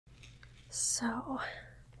So, I'm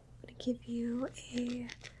going to give you a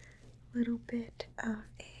little bit of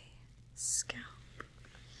a scalp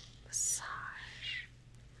massage.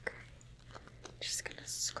 Okay. Just going to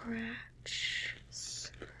scratch,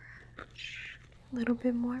 a little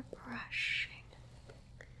bit more brushing.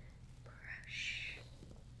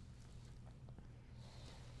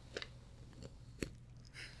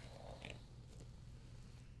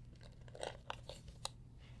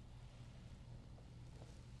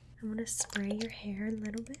 I'm going to spray your hair a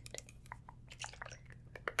little bit.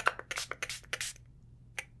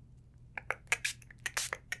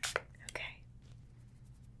 Okay.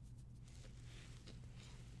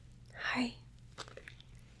 Hi.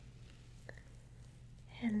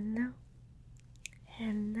 Hello.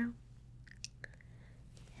 Hello.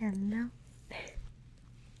 Hello.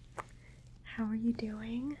 How are you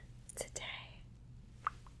doing today?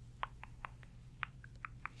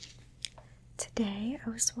 Today, I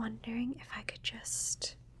was wondering if I could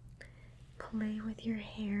just play with your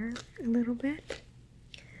hair a little bit.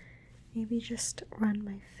 Maybe just run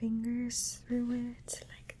my fingers through it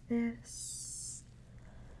like this.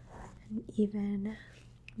 And even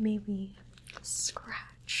maybe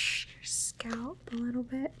scratch your scalp a little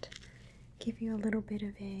bit. Give you a little bit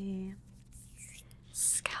of a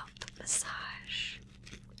scalp massage.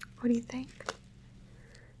 What do you think?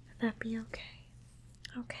 Would that be okay?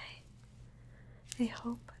 Okay. I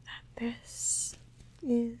hope that this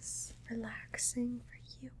is relaxing for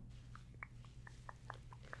you.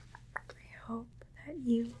 I hope that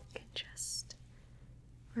you can just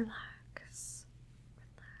relax.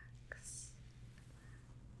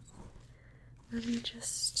 Let me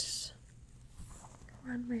just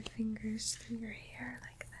run my fingers through your hair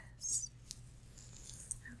like this.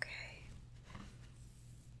 Okay.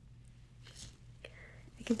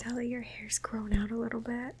 I can tell that your hair's grown out a little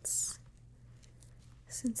bit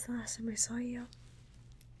since the last time I saw you.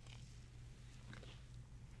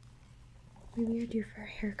 Maybe you're due for a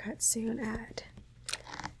haircut soon at,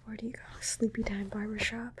 where do you go? Sleepy Time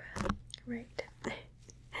Barbershop. Right.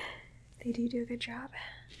 They do a good job.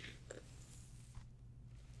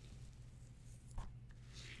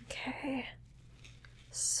 Okay.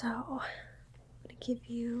 So, I'm going to give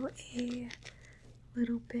you a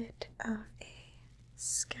little bit of a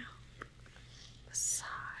scalp massage.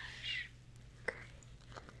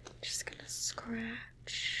 Just gonna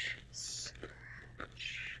scratch,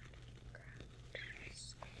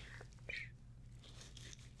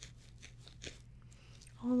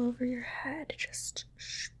 all over your head. Just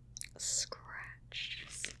scratch.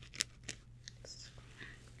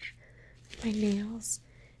 My nails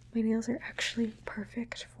are actually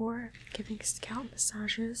perfect for giving scalp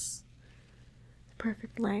massages. The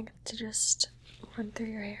perfect length to just run through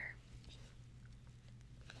your hair.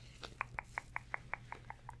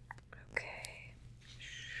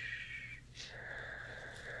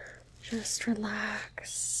 Just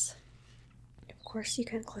relax. Of course, you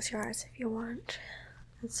can close your eyes if you want.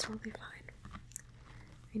 That's totally fine.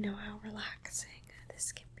 I know how relaxing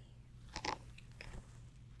this can be.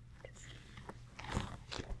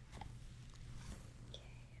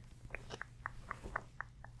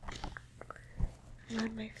 Okay.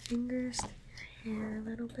 Run my fingers through your hair a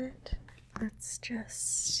little bit. Let's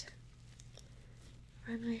just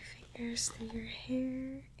run my fingers through your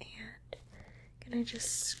hair and can I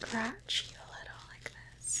just scratch you a little like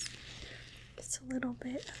this? Just a little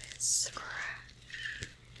bit of a scratch.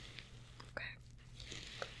 Okay.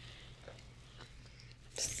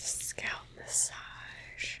 Just a scalp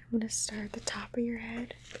massage. I'm going to start at the top of your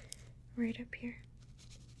head, right up here.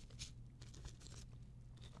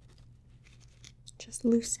 Just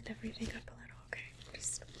loosen everything up a little, okay?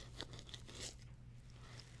 Just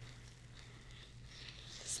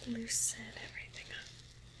loosen everything up.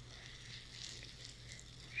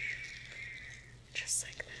 Just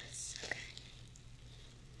like this, okay?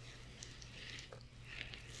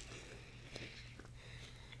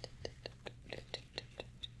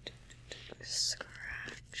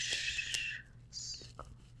 Scratch.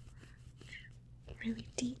 Really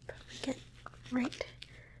deep. Get right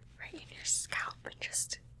in your scalp and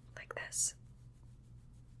just like this.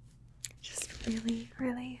 Just really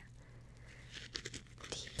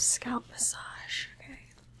deep scalp massage, okay?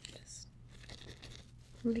 Just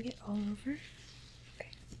I'm gonna get all over.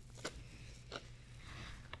 Okay.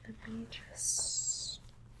 Let me just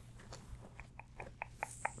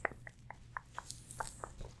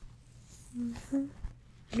I'm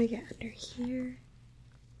gonna get under here.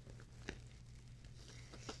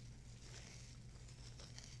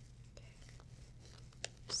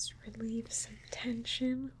 Just relieve some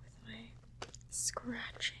tension with my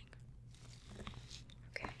scratching.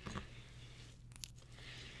 Okay.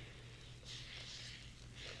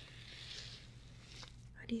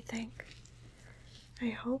 do you think? I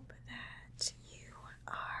hope that you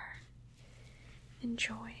are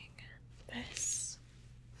enjoying this.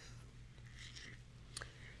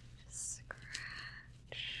 Just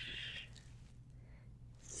scratch,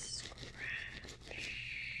 scratch.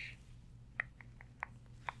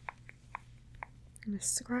 I'm gonna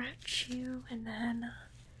scratch you and then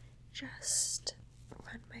just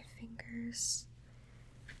run my fingers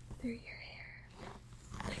through your hair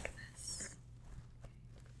like this.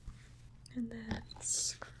 And then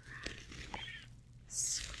scratch,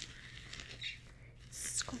 scratch,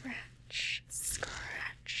 scratch,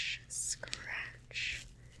 scratch, scratch,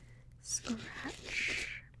 scratch.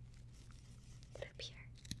 Get up here.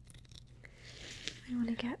 I want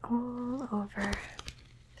to get all over.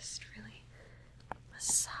 Just really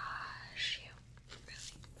massage you.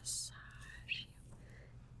 Really massage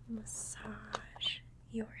you. Massage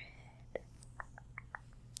your head.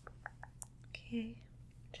 Okay.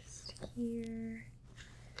 Just here.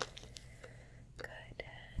 Good.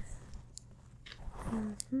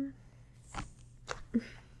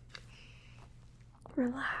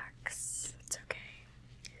 Relax. It's okay.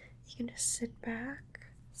 You can just sit back,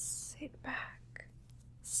 sit back,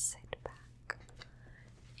 sit back,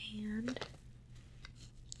 and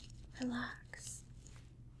relax.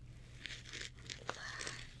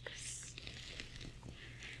 Relax.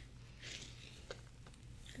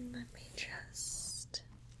 And let me just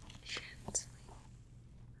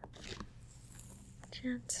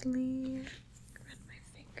gently run my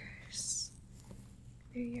fingers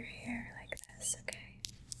through your hair like this, okay?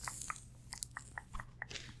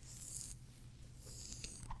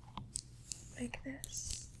 Like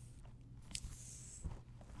this.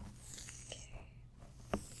 Okay.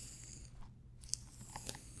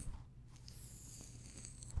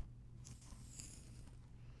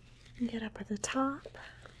 And get up at the top.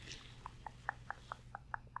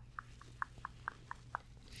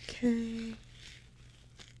 Okay.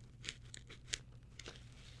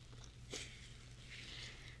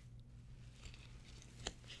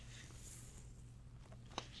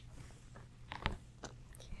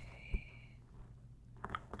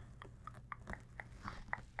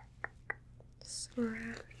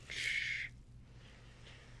 Scratch,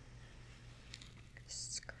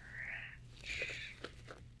 scratch,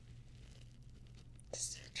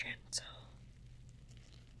 just a gentle,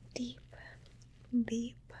 deep,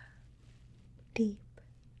 deep, deep,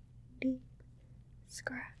 deep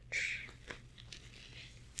scratch.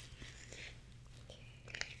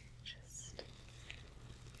 Okay, just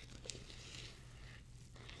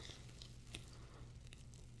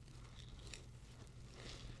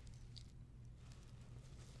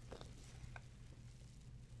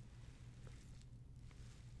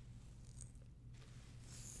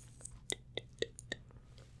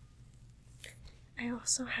I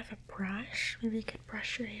also have a brush. Maybe you could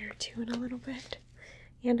brush your hair too in a little bit.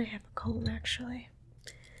 And I have a comb actually.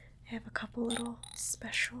 I have a couple little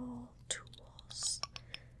special tools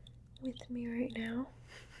with me right now.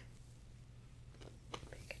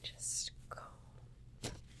 I could just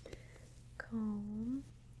comb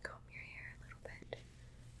your hair a little bit.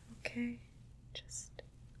 Okay, just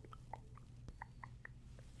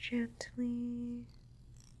gently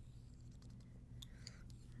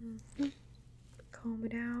comb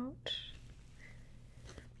it out.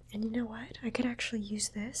 And you know what? I could actually use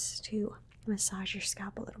this to massage your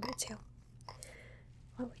scalp a little bit too.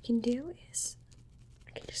 What we can do is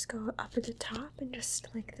I can just go up at the top and just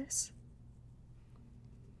like this.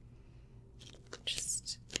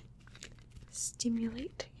 Just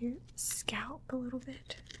stimulate your scalp a little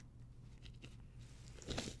bit.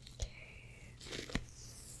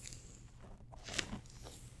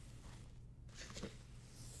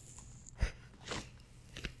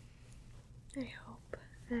 I hope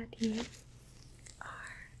that you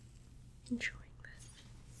are enjoying this.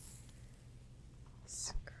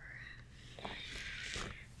 Scratch.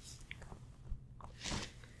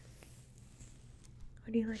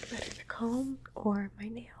 What do you like better, the comb or my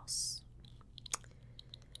nails?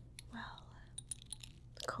 Well,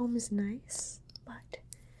 the comb is nice, but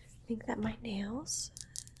I think that my nails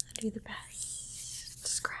do the best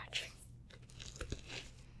scratching.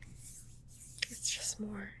 It's just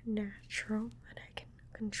more natural and I can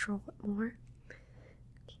control it more.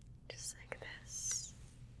 Just like this.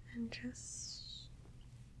 And just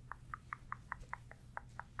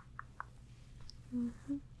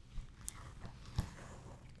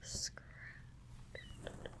scratch.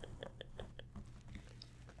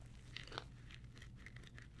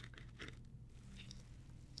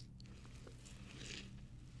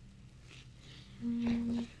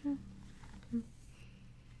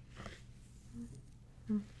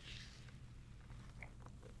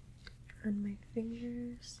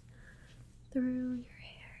 through your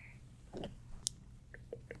hair.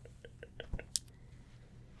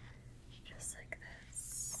 Just like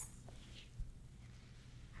this.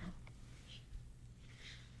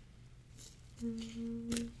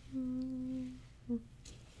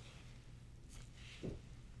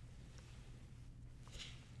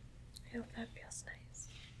 I hope that feels nice.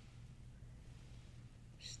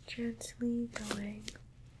 Just gently going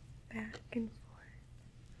back and forth,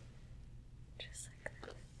 just like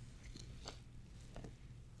this.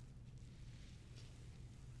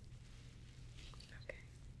 Okay.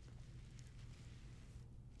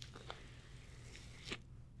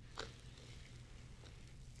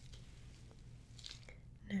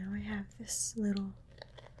 Now I have this little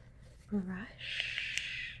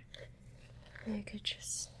brush. I could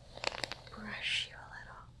just brush you a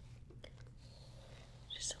little.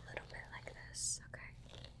 Just a little bit like this, okay?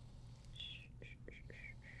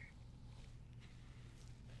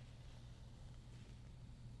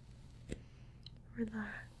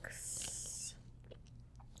 Relax.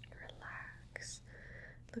 Relax.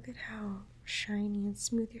 Look at how shiny and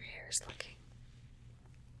smooth your hair is looking.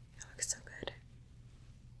 It looks so good.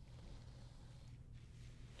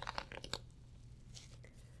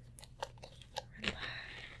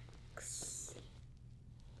 Relax.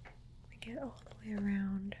 Get all the way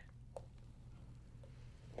around.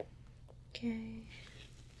 Okay.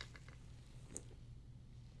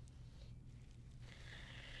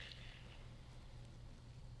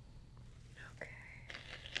 Okay.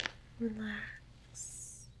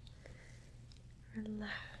 Relax.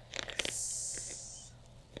 Relax.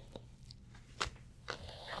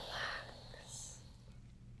 Relax.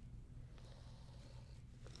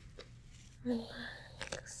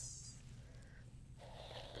 Relax.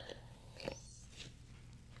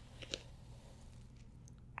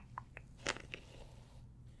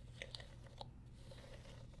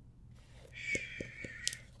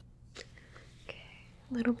 Okay,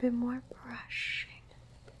 a little bit more brushing.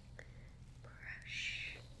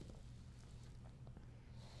 Brush.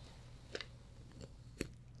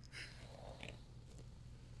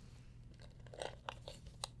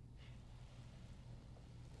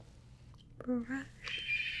 Brush.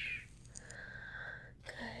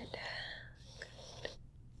 Good.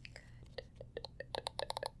 Good.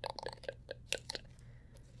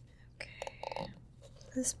 Okay.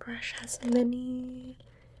 This brush has many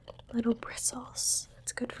little bristles.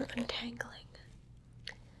 It's good for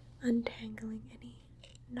untangling any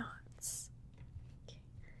knots. Okay.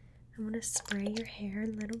 I'm gonna spray your hair a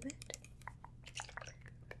little bit.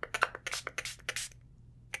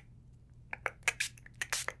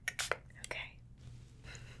 Okay.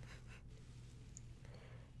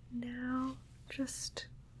 Now just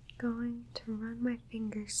going to run my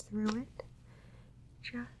fingers through it.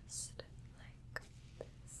 Just like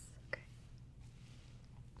this. Okay.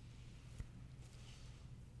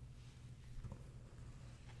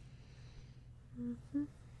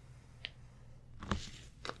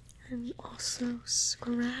 And also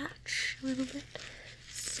scratch a little bit.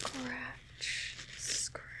 Scratch,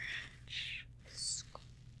 scratch, scratch.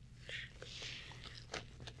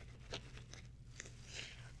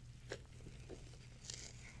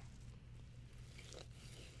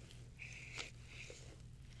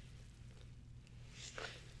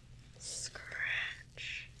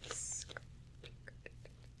 Scratch, scratch.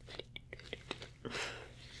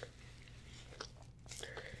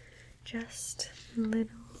 Just a little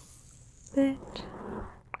bit.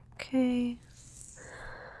 Okay.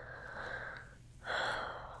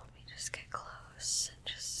 Let me just get close and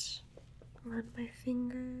just run my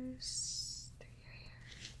fingers through your hair.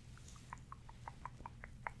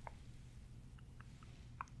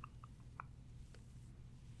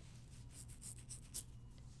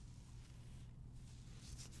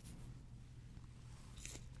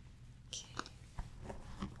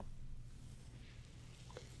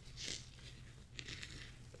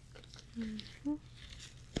 Okay.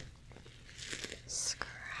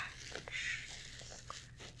 Scratch.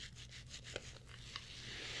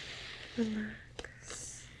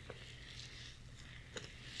 Relax.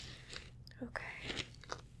 Okay.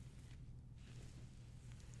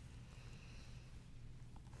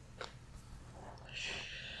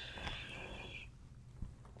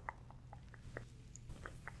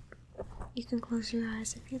 You can close your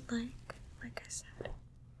eyes if you'd like. Like I said,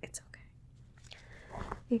 it's okay.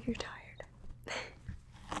 If you're tired.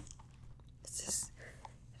 This is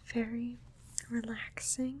a very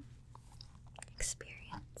relaxing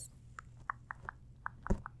experience.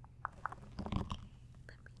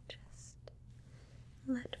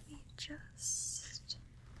 Let me just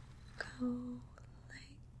go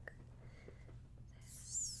like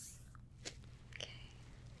this.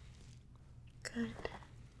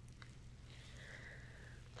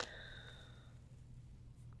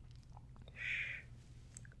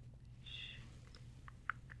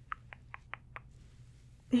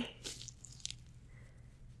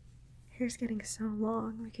 hair's getting so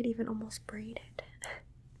long, we could even almost braid it.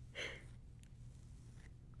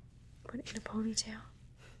 Put it in a ponytail.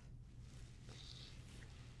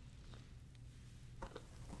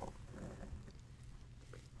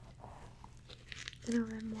 A little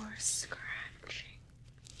bit more scratching.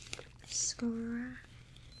 Scratch.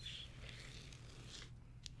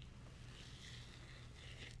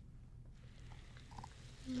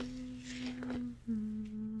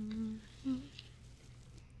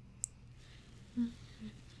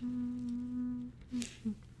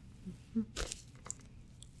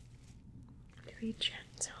 Be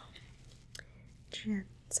gentle,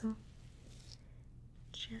 gentle,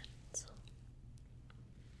 gentle.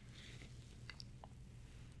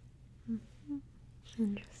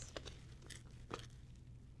 And just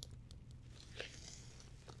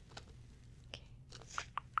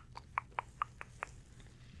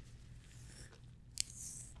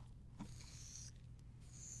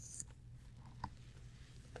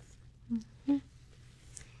okay.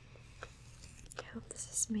 I hope this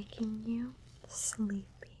is making you sleepy.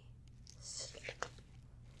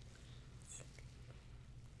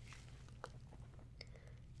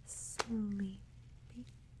 Sleepy,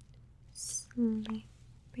 sleepy,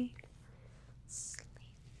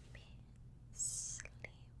 sleepy, sleepy.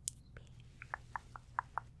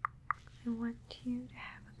 I want you to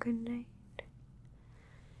have a good night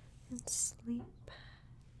and sleep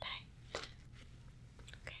tight.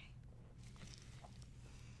 Okay.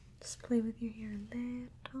 Just play with your hair a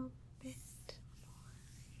little bit more.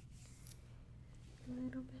 A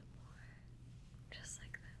little bit more. Just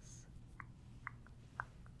like this.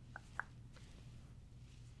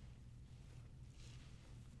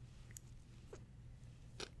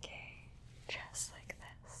 Okay, just like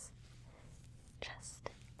this. Just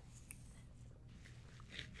like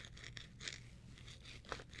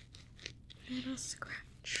this. Little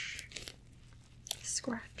scratch.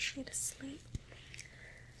 Scratch you to sleep.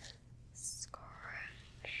 Scratch.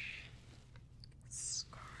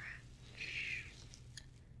 Scratch.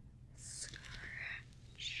 Scratch.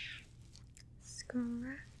 Scratch.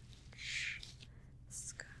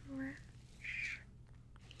 Scratch.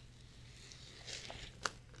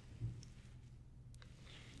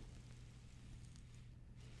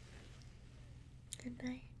 Good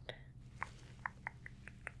night.